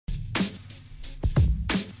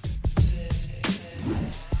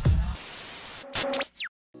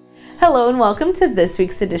Hello and welcome to this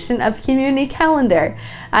week's edition of Community Calendar.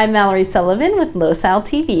 I'm Mallory Sullivan with LoSal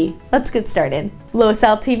TV. Let's get started.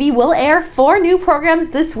 LoSal TV will air 4 new programs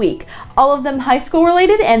this week, all of them high school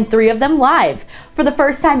related and 3 of them live. For the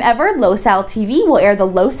first time ever, LoSal TV will air the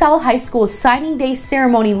LoSal High School Signing Day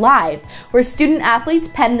Ceremony live, where student athletes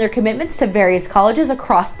pen their commitments to various colleges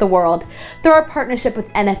across the world. Through our partnership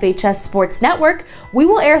with NFHS Sports Network, we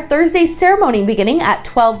will air Thursday's ceremony beginning at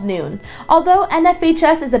 12 noon. Although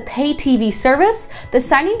NFHS is a pay TV service, the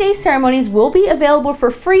Signing Day ceremonies will be available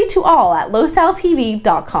for free to all at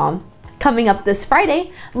losaltv.com. Coming up this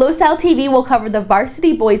Friday, LoSal TV will cover the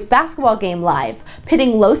varsity boys basketball game live,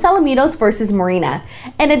 pitting Los Alamitos versus Marina.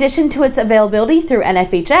 In addition to its availability through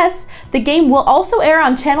NFHS, the game will also air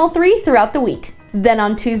on Channel 3 throughout the week. Then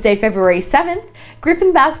on Tuesday, February 7th,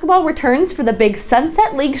 Griffin basketball returns for the big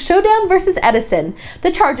Sunset League showdown versus Edison.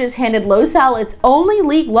 The Chargers handed LoSal its only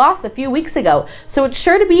league loss a few weeks ago, so it's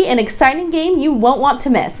sure to be an exciting game you won't want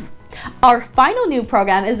to miss. Our final new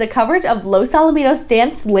program is a coverage of Los Alamitos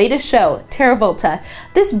Dance's latest show, Terravolta.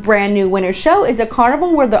 This brand new winter show is a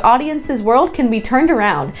carnival where the audience's world can be turned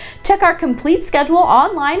around. Check our complete schedule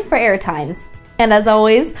online for air times. And as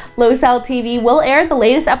always, LoSal TV will air the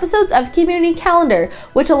latest episodes of Community Calendar,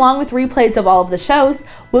 which along with replays of all of the shows,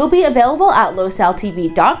 will be available at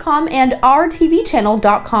losaltv.com and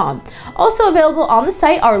ourtvchannel.com. Also available on the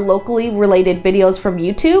site are locally related videos from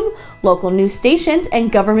YouTube, local news stations,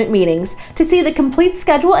 and government meetings. To see the complete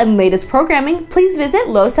schedule and latest programming, please visit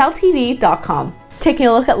losaltv.com. Taking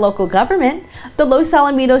a look at local government, the Los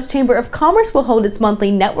Alamitos Chamber of Commerce will hold its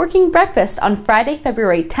monthly networking breakfast on Friday,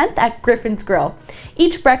 February 10th at Griffin's Grill.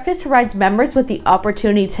 Each breakfast provides members with the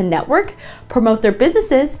opportunity to network, promote their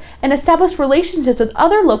businesses, and establish relationships with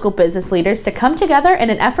other local business leaders to come together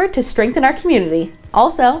in an effort to strengthen our community.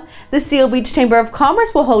 Also, the Seal Beach Chamber of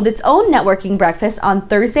Commerce will hold its own networking breakfast on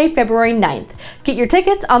Thursday, February 9th. Get your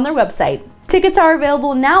tickets on their website. Tickets are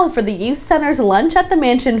available now for the Youth Center's Lunch at the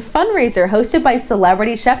Mansion fundraiser hosted by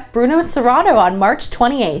celebrity chef Bruno Serrato on March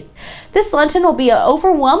 28th. This luncheon will be an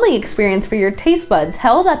overwhelming experience for your taste buds,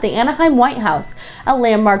 held at the Anaheim White House, a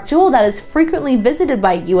landmark jewel that is frequently visited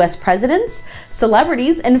by U.S. presidents,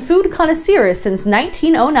 celebrities, and food connoisseurs since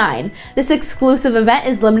 1909. This exclusive event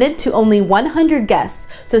is limited to only 100 guests,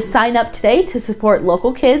 so sign up today to support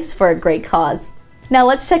local kids for a great cause. Now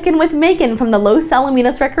let's check in with Megan from the Los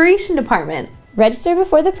Alamitos Recreation Department. Register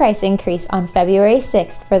before the price increase on February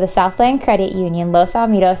 6th for the Southland Credit Union Los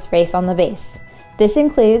Alamitos Race on the Base. This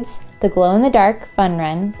includes the Glow-in-the-Dark Fun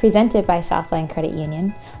Run presented by Southland Credit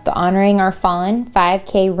Union, the Honoring Our Fallen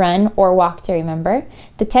 5K Run or Walk to Remember,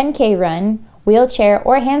 the 10K Run, Wheelchair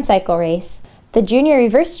or Hand Cycle Race, the Junior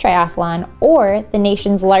Reverse Triathlon, or the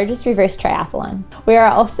nation's largest reverse triathlon. We are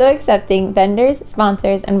also accepting vendors,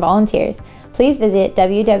 sponsors, and volunteers. Please visit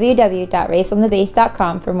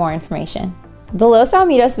www.raceonthebase.com for more information. The Los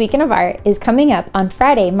Alamitos Weekend of Art is coming up on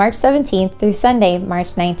Friday, March 17th through Sunday,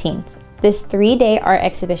 March 19th. This 3-day art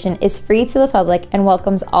exhibition is free to the public and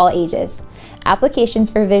welcomes all ages. Applications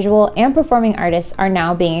for visual and performing artists are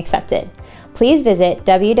now being accepted. Please visit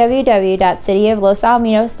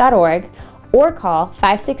www.cityoflosalamitos.org or call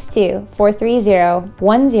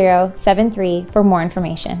 562-430-1073 for more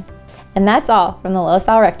information. And that's all from the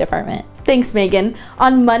LoSal Rec Department. Thanks, Megan.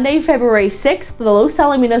 On Monday, February 6th, the Los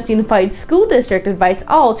Alamitos Unified School District invites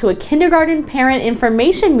all to a kindergarten parent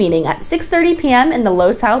information meeting at 6:30 p.m. in the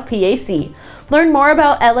LoSal PAC. Learn more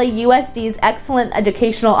about LAUSD's excellent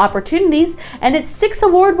educational opportunities and its 6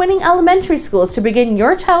 award-winning elementary schools to begin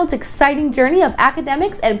your child's exciting journey of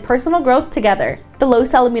academics and personal growth together. The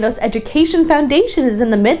Los Alamitos Education Foundation is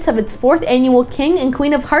in the midst of its 4th annual King and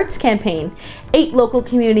Queen of Hearts campaign. 8 local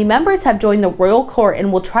community members have joined the Royal Court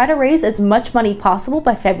and will try to raise as much money possible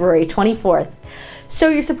by February 24th. Show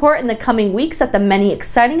your support in the coming weeks at the many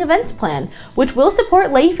exciting events planned, which will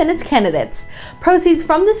support LAIF and its candidates. Proceeds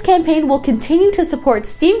from this campaign will continue to support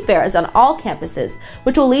STEAM fairs on all campuses,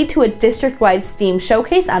 which will lead to a district-wide STEAM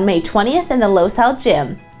showcase on May 20th in the LoSal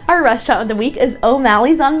Gym. Our restaurant of the week is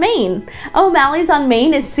O'Malley's on Main. O'Malley's on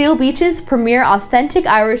Main is Seal Beach's premier authentic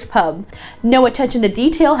Irish pub. No attention to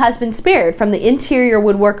detail has been spared, from the interior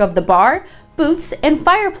woodwork of the bar, booths, and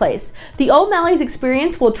fireplace. The O'Malley's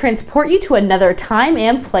experience will transport you to another time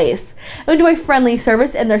and place. Enjoy friendly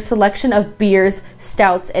service and their selection of beers,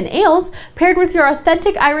 stouts, and ales paired with your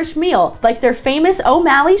authentic Irish meal, like their famous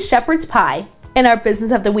O'Malley's Shepherd's Pie. And our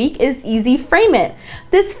business of the week is Easy Frame It.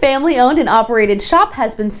 This family-owned and operated shop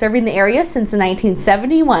has been serving the area since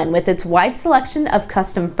 1971 with its wide selection of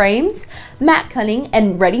custom frames, mat cutting,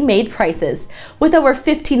 and ready-made prices. With over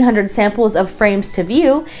 1,500 samples of frames to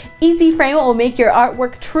view, Easy Frame It will make your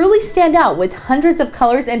artwork truly stand out with hundreds of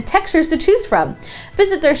colors and textures to choose from.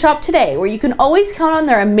 Visit their shop today, where you can always count on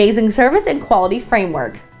their amazing service and quality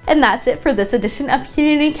framework. And that's it for this edition of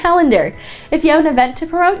Community Calendar. If you have an event to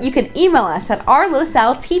promote, you can email us at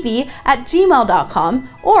ourlosaltv@gmail.com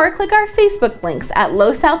or click our Facebook links at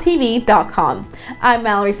losaltv.com. I'm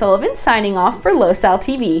Mallory Sullivan signing off for LoSal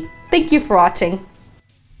TV. Thank you for watching.